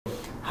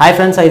Hi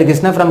friends, I am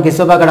Krishna from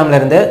Kisoba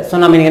Kadamlerinde. So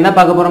நம்ம இன்னைக்கு என்ன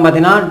பார்க்க போறோம்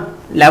பாத்தீனா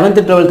 11th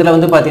 12th ல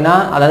வந்து பாத்தீனா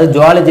அதாவது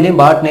ஜுவாலஜிலயும்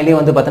பாட்னிலயும்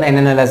வந்து பாத்தீனா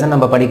என்னென்ன லெசன்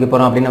நம்ம படிக்க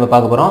போறோம் அப்படி நம்ம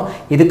பார்க்க போறோம்.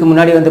 இதுக்கு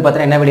முன்னாடி வந்து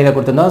பாத்தீனா என்ன வீடியோல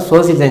கொடுத்திருந்தோம்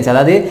சோஷியல் சயின்ஸ்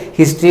அதாவது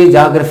ஹிஸ்டரி,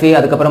 ஜியோகிராஃபி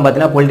அதுக்கு அப்புறம்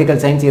பாத்தீனா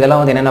பொலிட்டிக்கல் சயின்ஸ்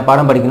இதெல்லாம் வந்து என்னென்ன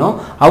பாடம் படிக்கணும்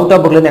அவுட்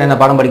ஆஃப் புக்ல இருந்து என்னென்ன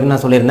பாடம் படிக்கணும்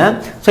நான் சொல்லிருந்தேன்.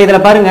 சோ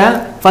இதல பாருங்க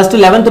ஃபர்ஸ்ட்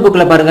 11th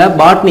புக்ல பாருங்க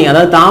பாட்னி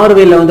அதாவது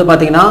தாவரவியல்ல வந்து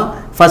பாத்தீங்கன்னா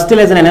ஃபர்ஸ்ட்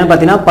லெசன் என்னன்னு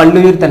பாத்தீனா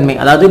பல்லுயிர் தன்மை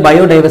அதாவது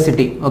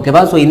பயோடைவர்சிட்டி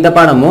ஓகேவா. சோ இந்த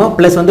பாடமும்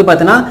பிளஸ் வந்து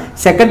பாத்தீனா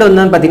செகண்ட்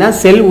வந்து பாத்தீனா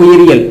செல்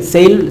உயிரியல்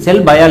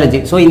செல் பயாலஜி.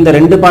 சோ இந்த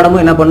ரெண்டு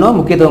பாடமும் என்ன பண்ணனும்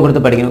முக்கியத்துவம்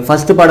கொடுத்து படிக்கணும்.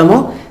 ஃபர்ஸ்ட்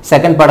பாடமும்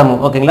செகண்ட் பாடமும்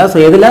ஓகேங்களா. சோ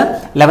எதுல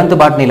 11th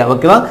பாட்னில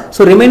ஓகேவா.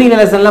 சோ ரிமைனிங்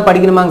லெசன்லாம்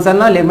படிக்கணுமாங்க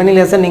சார்னா ரிமைனிங்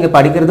லெசன் நீங்க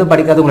படிக்கிறது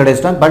படிக்காது உங்களோட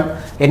இஷ்டம். பட்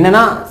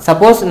என்னன்னா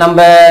சப்போஸ்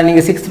நம்ம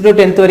நீங்க 6th to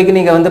 10th வரைக்கும்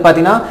நீங்க வந்து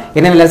பாத்தீனா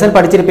என்ன லெசன்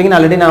படிச்சிருப்பீங்க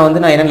ஆல்ரெடி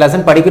நான் என்ன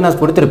லெசன் படிக்கணும்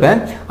நான் கொடுத்திருப்பேன்.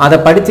 அதை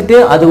படிச்சிட்டு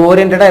அது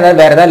ஓரியன்டடா ஏதாவது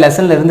வேற ஏதாவது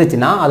லெசன்ல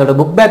இருந்துச்சுன்னா அதோட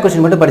புக் பேக் क्वेश्चन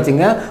மட்டும்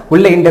படிச்சீங்க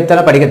உள்ள இன்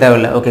டெப்தா படிக்க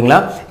தேவையில்லை ஓகேங்களா.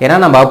 ஏனா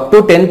நம்ம அப் டு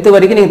 10th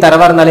வரைக்கும் நீங்க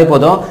தரவா இருந்தாலே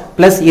போதும்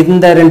பிளஸ்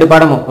இந்த ரெண்டு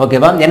பாடமும்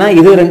ஓகேவா. ஏனா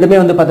இது ரெண்டுமே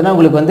வந்து பாத்தீனா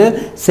உங்களுக்கு வந்து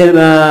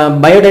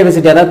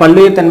பயோடைவர்சிட்டி அதாவது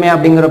பல்லுயிர் தன்மை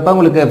அப்படிங்கறப்ப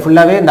உங்களுக்கு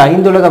ஃபுல்லாவே இந்த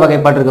ஐந்துலக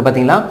வகைப்பாடு இருக்கு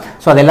பாத்தீங்களா.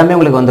 சோ அது எல்லாமே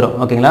உங்களுக்கு வந்துரும்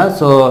ஓகேங்களா.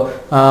 சோ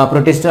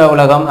புரோட்டிஸ்டா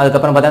உலகம் அதுக்கு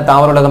அப்புறம் பார்த்தா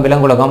தாவர உலகம்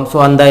விலங்கு உலகம் சோ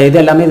அந்த இது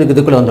எல்லாமே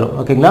இதுக்குள்ள வந்துரும்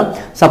ஓகேங்களா.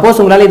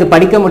 சப்போஸ் உங்களால இது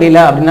படிக்க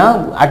முடியல அப்படினா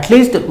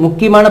அட்லீஸ்ட்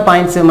முக்கியமான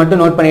பாயிண்ட்ஸ்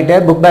மட்டும் நோட் பண்ணிட்டு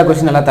புக் பேக்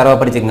क्वेश्चन நல்லா தரவா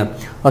படிச்சுங்க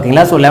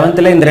ஓகேங்களா. சோ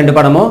 11th ல இந்த ரெண்டு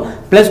பாடமும்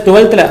பிளஸ்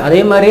 12th ல அதே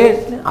மாதிரி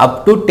அப்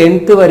டு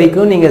 10th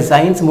வரைக்கும் நீங்க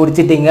சயின்ஸ்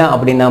முடிச்சிட்டீங்க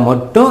அப்படினா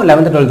மட்டும்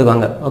 11th 12th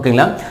வாங்க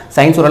ஓகேங்களா.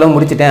 சயின்ஸ் ஓரளவு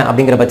முடிச்சிட்டேன்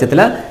அப்படிங்கற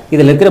பட்சத்துல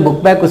இதுல இருக்கிற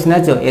புக் பேக்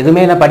क्वेश्चन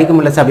எதுமே நான் படிக்க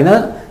முடியல அப்படினா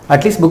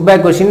அட்லீஸ்ட் புக்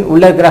பேக் क्वेश्चन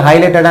உள்ள இருக்கிற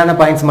ஹைலைட்டடான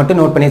பாயிண்ட்ஸ் மட்டும்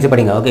நோட் பண்ணி வச்சு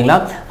படிங்க ஓகேங்களா.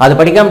 அது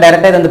படிக்காம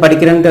டைரக்டா வந்து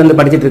படிக்கிறேன்னு வந்து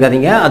படிச்சிட்டு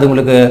இருக்காதீங்க. அது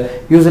உங்களுக்கு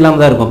யூஸ் இல்லாம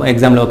தான் இருக்கும்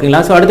எக்ஸாம்ல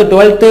ஓகேங்களா. சோ அடுத்து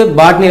 12th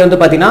பாட்னில வந்து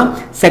பாத்தீனா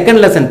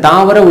செகண்ட் லெசன்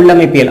தாவர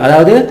உள்ளமைப்பியல்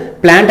அதாவது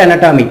பிளான்ட்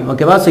அனாட்டமி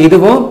ஓகேவா. சோ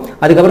இதுவும்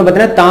அதுக்கு அப்புறம்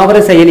பாத்தீனா தாவர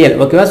செயலியல்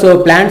ஓகேவா. சோ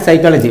பிளான்ட்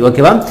சைக்காலஜி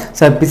ஓகேவா.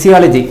 So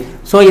physiology.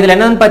 சோ இதுல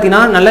என்னன்னு பாத்தீனா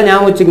நல்லா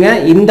ஞாபகம் வச்சுங்க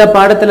இந்த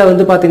பாடத்துல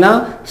வந்து பாத்தீனா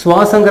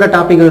சுவாசங்கற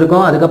டாபிக்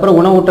இருக்கும் அதுக்கு அப்புறம்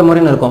உணவூட்ட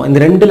முறைன்னு இருக்கும். இந்த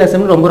ரெண்டு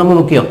லெசன் ரொம்ப ரொம்ப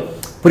முக்கியம்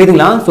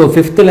புரியுதுங்களா. சோ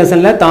 5th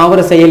லெசன்ல தாவர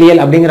செயலியல்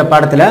அப்படிங்கற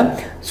பாடத்துல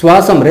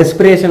சுவாசம்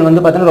ரெஸ்பிரேஷன்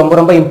வந்து பாத்தீங்கன்னா ரொம்ப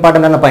ரொம்ப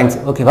இம்பார்ட்டன்டான பாயிண்ட்ஸ்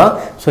ஓகேவா.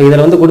 சோ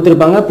இதல வந்து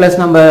கொடுத்திருப்பாங்க பிளஸ்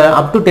நம்ம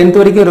அப் டு 10th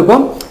வரைக்கும்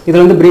இருக்கும்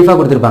இதல வந்து பிரீஃபா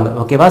கொடுத்திருப்பாங்க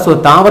ஓகேவா. சோ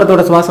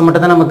தாவரத்தோட சுவாசம்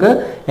மட்டும் தான் நமக்கு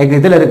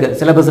இதுல இருக்கு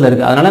சிலபஸ்ல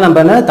இருக்கு. அதனால நம்ம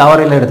என்ன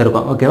தாவரவியல்ல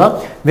எடுத்துறோம் ஓகேவா.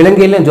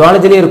 விலங்கியல்ல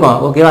ஜுவாலஜிலயே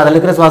இருக்கும் ஓகேவா. அதல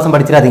இருக்கிற சுவாசம்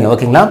படிச்சிராதீங்க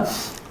ஓகேங்களா.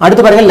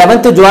 அடுத்து பாருங்க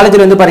 11th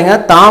ஜுவாலஜில வந்து பாருங்க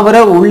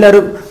தாவர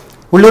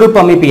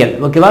உள்ளுறுப்பு அமைப்பியல்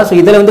ஓகேவா. சோ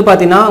இதல வந்து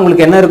பாத்தீங்கன்னா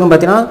உங்களுக்கு என்ன இருக்கும்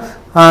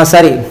பாத்தீங்கன்னா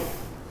சரி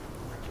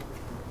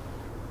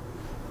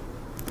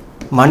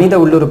மனித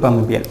உள்ளுறுப்பு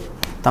அமைப்பியல்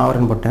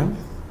தாவரன் போட்டேன்.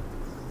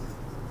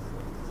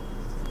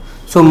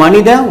 சோ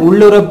மனித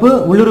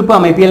உள்ளுறுப்பு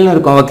அமைப்பியல்னு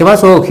இருக்கும் ஓகேவா.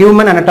 சோ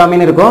ஹியூமன்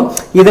அனாட்டமின்னு இருக்கும்.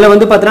 இதுல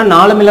வந்து பாத்தீங்கன்னா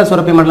நாளமில்லா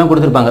சுரப்பி மண்டலம்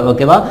கொடுத்திருப்பாங்க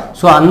ஓகேவா.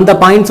 சோ அந்த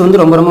பாயிண்ட்ஸ் வந்து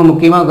ரொம்ப ரொம்ப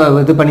முக்கியமா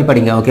இது பண்ணி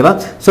படிங்க ஓகேவா.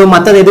 சோ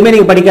மத்தது எதுமே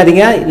நீங்க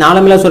படிக்காதீங்க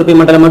நாளமில்லா சுரப்பி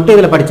மண்டலம் மட்டும்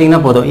இதுல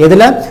படிச்சீங்கன்னா போதும்.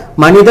 எதுல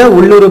மனித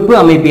உள்ளுறுப்பு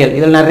அமைப்பியல்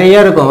இதுல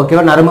நிறைய இருக்கும்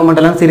ஓகேவா. நரம்பு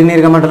மண்டலம்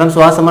சிறுநீரக மண்டலம்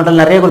சுவாச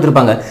மண்டலம் நிறைய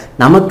கொடுத்திருப்பாங்க.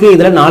 நமக்கு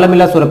இதுல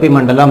நாளமில்லா சுரப்பி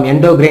மண்டலம்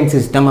எண்டோகிரைன்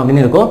சிஸ்டம்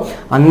அப்படின்னு இருக்கும்.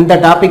 அந்த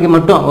டாபிக்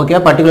மட்டும்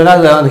ஓகேவா பர்టిక్యులரா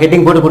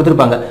ஹெட்டிங் போட்டு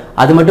கொடுத்திருப்பாங்க.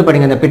 அது மட்டும்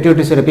படிங்க. அந்த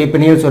பிட்யூட்டரி சுரப்பி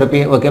பினியல் சுரப்பி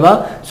ஓகேவா.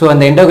 சோ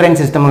அந்த எண்டோகிரைன்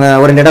சிஸ்டம்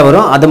ஓரியன்டடா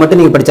வரும். அது மட்டும்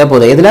நீங்க படிச்சா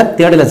போதும். இதுல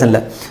 3rd லெசன்ல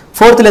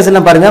 4th லெசன்ல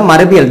பாருங்க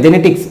மரபியல்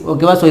ஜெனெடிக்ஸ்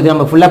ஓகேவா. சோ இது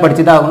நம்ம ஃபுல்லா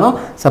படிச்சு தான் ஆகணும்.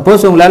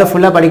 சப்போஸ் உங்களால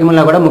ஃபுல்லா படிக்க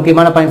முடியல கூட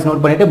முக்கியமான பாயிண்ட்ஸ்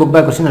நோட் பண்ணிட்டு புக்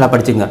பேக் क्वेश्चन நல்லா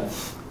படிச்சுங்க.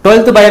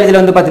 12th பயாலஜில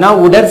வந்து பாத்தீனா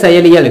உடற்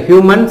செயலியல்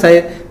ஹியூமன்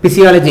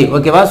பிசியாலஜி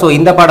ஓகேவா. சோ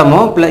இந்த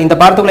பாடமும் இந்த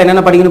பாடத்துக்குள்ள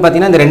என்னென்ன படிக்கணும்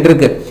பாத்தீங்கன்னா இந்த ரெண்டு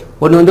இருக்கு.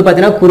 ஒன்னு வந்து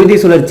பாத்தீனா குருதி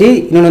சுழற்சி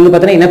இன்னொன்னு வந்து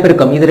பாத்தீனா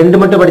இனப்பெருக்கம். இது ரெண்டு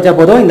மட்டும் படிச்சா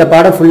போதும். இந்த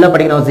பாடம் ஃபுல்லா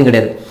படிக்கணும் அவசியம்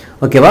கிடையாது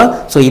ஓகேவா.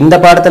 சோ இந்த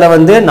பாடத்துல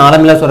வந்து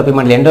நாளமில்லா சுரப்பி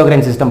மண்டலம்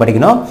எண்டோகிரைன் சிஸ்டம்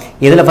படிக்கணும்.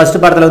 இதுல ஃபர்ஸ்ட்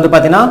பாடத்துல வந்து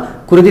பாத்தீனா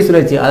குருதி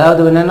சுழற்சி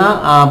அதாவது என்னன்னா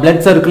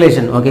பிளட்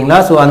சர்க்குலேஷன் ஓகேங்களா.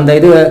 சோ அந்த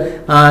இது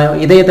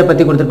இதயத்தை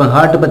பத்தி கொடுத்திருப்பாங்க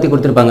ஹார்ட் பத்தி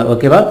கொடுத்திருப்பாங்க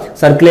ஓகேவா.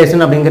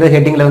 சர்க்குலேஷன் அப்படிங்கற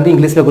ஹெட்டிங்ல வந்து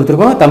இங்கிலீஷ்ல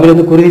கொடுத்திருக்கோம் தமிழ்ல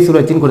வந்து குருதி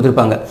சுழற்சின்னு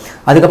கொடுத்திருப்பாங்க.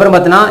 அதுக்கு அப்புறம்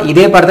பாத்தீனா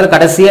இதே பாடத்துல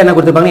கடைசியா என்ன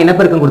கொடுத்திருப்பாங்க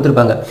இனப்பெருக்கம்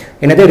கொடுத்திருப்பாங்க.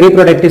 என்னது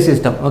ரீப்ரொடக்டிவ்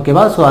சிஸ்டம்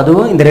ஓகேவா. சோ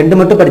அதுவும் இந்த ரெண்டு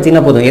மட்டும்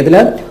படிச்சீங்கன்னா போதும்.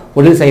 எதுல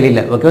உடல்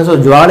செயலியல்ல ஓகேவா. சோ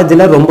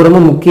ஜுவாலஜில ரொம்ப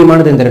ரொம்ப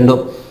முக்கியமானது இந்த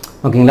ரெண்டும்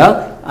ஓகேங்களா.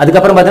 அதுக்கு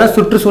அப்புறம் பார்த்தீங்கன்னா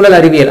சுற்றுச்சூழல்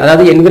அறிவியல்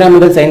அதாவது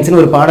என்விரான்மெண்டல் சயின்ஸ்னு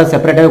ஒரு பாடம்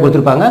செப்பரேட்டாவே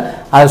கொடுத்திருப்பாங்க.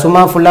 அது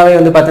சும்மா ஃபுல்லாவே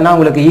வந்து பார்த்தீங்கன்னா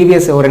உங்களுக்கு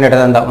EVS ஓரியன்டடா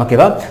தான்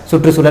ஓகேவா.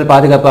 சுற்றுச்சூழல்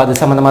பாதுகாப்பு அது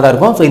சம்பந்தமா தான்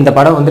இருக்கும். சோ இந்த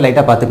பாடம் வந்து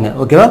லைட்டா பாத்துங்க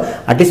ஓகேவா.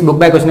 அட்லீஸ்ட்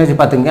புக் பேக் क्वेश्चन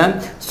பாத்துங்க.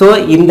 சோ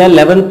இந்த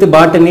 11th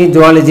பாட்டனி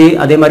ஜுவாலஜி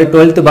அதே மாதிரி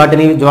 12th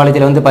பாட்டனி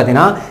ஜுவாலஜில வந்து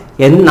பார்த்தீங்கன்னா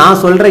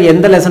நான் சொல்ற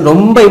எந்த லெசன்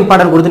ரொம்ப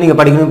இம்பார்ட்டன்ட் கொடுத்து நீங்க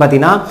படிக்கணும்னு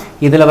பார்த்தீங்கன்னா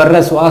இதுல வர்ற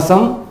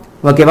சுவாசம்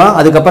ஓகேவா.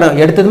 அதுக்கு அப்புறம்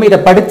எடுத்ததுமே இத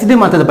படிச்சிட்டு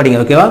மத்தத படிங்க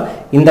ஓகேவா.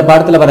 இந்த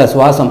பாடத்துல வர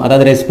சுவாசம்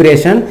அதாவது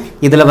ரெஸ்பிரேஷன்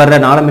இதுல வர்ற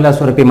நாளமில்லா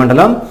சுரப்பி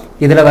மண்டலம்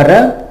இதுல வர்ற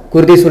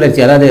குருதி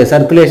சுழற்சி அதாவது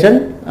சர்க்குலேஷன்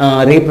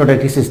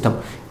ரீப்ரொடக்டிவ் சிஸ்டம்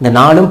இந்த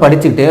நாலும்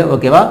படிச்சிட்டு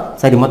ஓகேவா.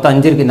 சரி மொத்தம்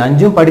 5 இருக்கு. இந்த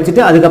 5ம்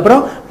படிச்சிட்டு அதுக்கு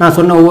அப்புறம் நான்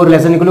சொன்ன ஒவ்வொரு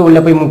லெசனுக்குள்ள உள்ள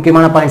போய்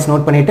முக்கியமான பாயிண்ட்ஸ்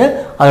நோட் பண்ணிட்டு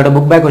அதோட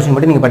புக் பேக் क्वेश्चन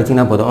மட்டும் நீங்க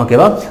படிச்சீங்கன்னா போதும்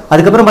ஓகேவா.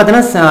 அதுக்கு அப்புறம்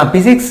பார்த்தீங்கன்னா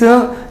பிசிக்ஸ்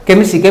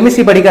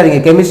கெமிஸ்ட்ரி படிக்காதீங்க.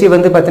 கெமிஸ்ட்ரி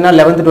வந்து பார்த்தீங்கன்னா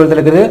 11th 12th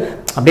இருக்குது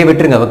அப்படியே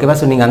விட்டுருங்க ஓகேவா.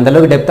 ஸோ நீங்கள்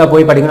அந்தளவுக்கு டெப்த்தாக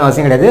போய் படிக்கணும்னு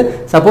அவசியம் கிடையாது.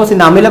 சப்போஸ்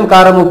இந்த அமிலம்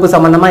காரம் உப்பு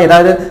சம்மந்தமாக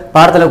ஏதாவது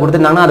பாடத்தில்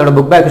கொடுத்துருந்தாங்கன்னா அதோட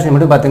புக் பேக் கொஸ்டின்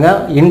மட்டும் பார்த்துங்க.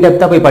 இன்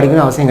டெப்த்தாக போய்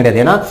படிக்கணும்னு அவசியம் கிடையாது.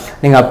 ஏன்னா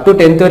நீங்கள் அப் டு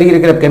 10th வரைக்கும்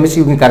இருக்கிற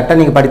கெமிஸ்ட்ரி கரெக்டாக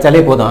நீங்கள்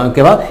படித்தாலே போதும்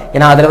ஓகேவா.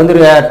 ஏன்னா அதில் வந்து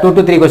 2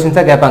 to 3 கொஸ்டின்ஸ்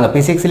தான் கேட்பாங்க.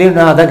 பிசிக்ஸ்லையும்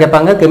அதான்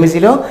கேட்பாங்க,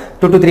 கெமிஸ்ட்ரியிலும்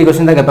 2 to 3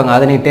 கொஸ்டின் தான் கேட்பாங்க.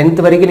 அதை நீங்கள்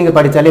 10th வரைக்கும் நீங்கள்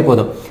படித்தாலே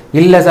போதும்.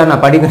 இல்லை சார்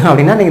நான் படிக்கணும்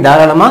அப்படின்னா நீங்கள்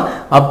தாராளமாக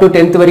அப் டு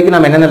 10th வரைக்கும்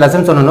நம்ம என்னென்ன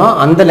லெசன் சொன்னோம்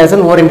அந்த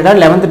லெசன் ஓரியன்டாக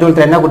 11th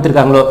 12th என்ன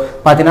கொடுத்துருக்காங்களோ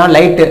பார்த்தீங்கன்னா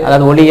லைட்டு,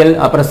 அதாவது ஒளியல்,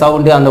 அப்புறம்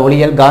சவுண்டு, அந்த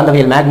ஒளியல்,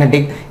 காந்தவியல்,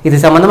 மேக்னெட்டிக், இது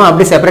சம்மந்தமாக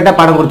அப்படி செப்பரேட்டாக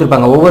பாடம்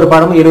கொடுத்துருப்பாங்க. ஒவ்வொரு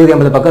பாடமும்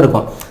 70-80 பக்கம்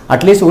இருக்கும்.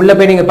 அட்லீஸ்ட் உள்ளே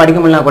போய் நீங்கள் படிக்க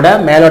முடியலாம் கூட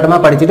மேலோட்டமாக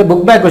படிச்சுட்டு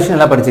புக் பேக் கொஸ்டின்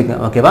எல்லாம் படிச்சுக்கோங்க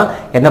ஓகேவா.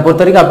 என்னை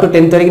பொறுத்த வரைக்கும் அப் டு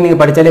 10th வரைக்கும்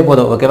நீங்கள் படித்தாலே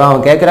போதும் ஓகேவா.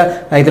 அவன் கேட்குற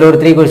இதில் ஒரு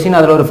 3 கொஸ்டின்,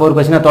 அதில் ஒரு 4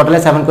 கொஸ்டின்,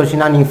 டோட்டலாக 7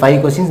 கொஸ்டினா நீங்கள் 5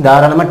 கொஸ்டின்ஸ்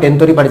தாராளமாக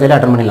 10th வரைக்கும் படித்தாலே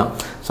அட்டன் பண்ணிடலாம்.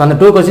 ஸோ அந்த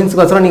 2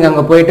 கொஸ்டின்ஸ்க்கோசரம் நீங்கள்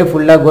அங்கே போயிட்டு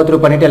ஃபுல்லாக கோ த்ரூ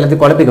பண்ணிட்டு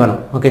எல்லாத்தையும் குழப்பிக்க வேணும்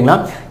ஓகேங்களா.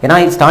 ஏன்னா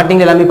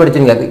ஸ்டார்டிங் எல்லாமே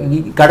படிச்சுங்க,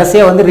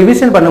 கடைசியாக வந்து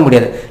ரிவிஷன் பண்ண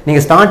முடியாது.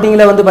 நீங்கள்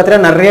ஸ்டார்டிங்கில் வந்து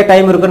பார்த்தீங்கன்னா நிறைய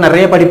டைம் இருக்கும்,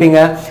 நிறைய படிப்பீங்க.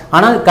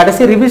 ஆனால்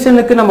கடைசி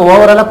ரிவிஷனுக்கு நம்ம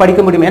ஓவராலாக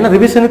படிக்க முடியும். ஏன்னா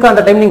ரிவிஷனுக்கு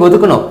அந்த டைம் நீங்கள்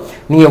ஒதுக்கணும்.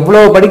 நீங்கள் எவ்வளோ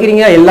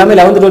படிக்கிறீங்க எல்லாமே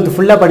 11th 12th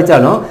ஃபுல்லாக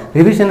படித்தாலும்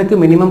ரிவிஷனுக்கு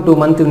மினிமம் 2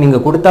 months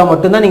நீங்கள் கொடுத்தா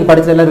மட்டும்தான் நீங்கள்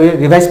படிச்சதெல்லாம்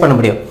ரிவைஸ் பண்ண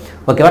முடியும்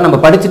ஓகேவா. நம்ம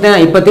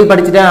படிச்சுட்டேன் இப்போதைக்கு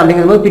படிச்சுட்டேன்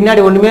அப்படிங்கிறது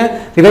பின்னாடி ஒன்றுமே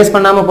ரிவைஸ்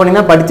பண்ணாமல்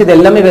போனீங்கன்னா படித்தது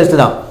எல்லாமே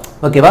வேஸ்ட்டு தான்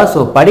ஓகேவா. ஸோ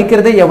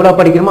படிக்கிறது எவ்வளோ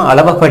படிக்கணுமோ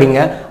அளவாக படிங்க.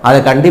 அதை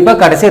கண்டிப்பாக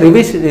கடைசியாக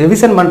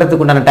ரிவிஷன்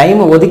பண்ணுறதுக்கு உண்டான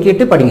டைமை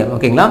ஒதுக்கிட்டு படிங்க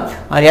ஓகேங்களா.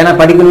 ஏன்னா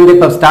படிக்கணும்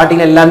இப்போ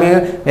ஸ்டார்டிங்கில் எல்லாமே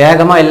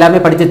வேகமாக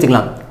எல்லாமே படிச்சு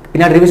வச்சுக்கலாம்.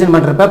 பின்னாடி ரிவிஷன்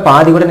பண்ணுறப்ப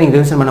பாதி கூட நீங்கள்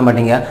ரிவிஷன் பண்ண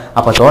மாட்டீங்க.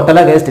 அப்போ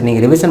டோட்டலாக வேஸ்ட்டு.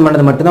 நீங்கள் ரிவிஷன்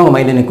பண்ணது மட்டும்தான் உங்கள்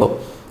மைண்டில் நிற்கும்.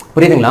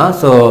 புரியுதுங்களா.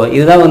 ஸோ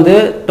இதுதான் வந்து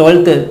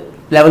 12th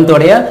 11th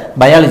உடைய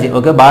biology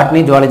okay, botany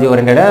zoology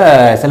oriented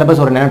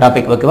syllabus ஓரியன்டான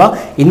topic ஓகேவா.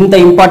 இந்த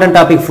இம்பார்ட்டன்ட்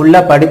டாபிக்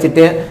ஃபுல்லாக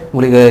படிச்சுட்டு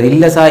உங்களுக்கு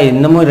இல்லை சார்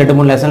இன்னமும்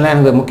 2-3 லெசன்லாம்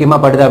எனக்கு முக்கியமாக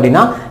படுது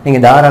அப்படின்னா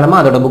நீங்கள் தாராளமாக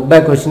அதோட புக்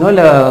பேக் கொஸ்டினோ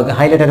இல்லை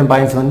ஹைலைட்டட்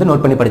பாயிண்ட்ஸ் வந்து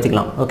நோட் பண்ணி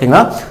படிச்சுக்கலாம்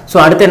ஓகேங்களா. ஸோ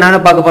அடுத்து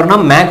என்னென்ன பார்க்க போகிறோம்னா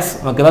மேக்ஸ்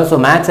ஓகேவா. ஸோ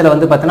மேக்ஸில்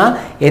வந்து பார்த்தீங்கன்னா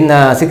இந்த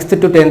 6th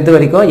to 10th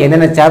வரைக்கும்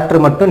என்னென்ன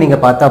சாப்டர் மட்டும்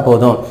நீங்கள் பார்த்தா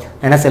போதும்.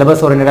 ஏன்னா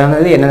சிலபஸ்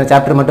ஓரியன்டானது என்னென்ன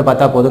சாப்டர் மட்டும்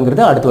பார்த்தா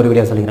போதுங்கிறது அடுத்த ஒரு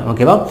வீடியோ சொல்லிக்கிறேன்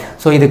ஓகேவா.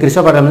 ஸோ இது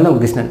கிருஷ்ண பாடம்லேருந்து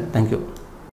உங்கள் கிருஷ்ணன். தேங்க்யூ.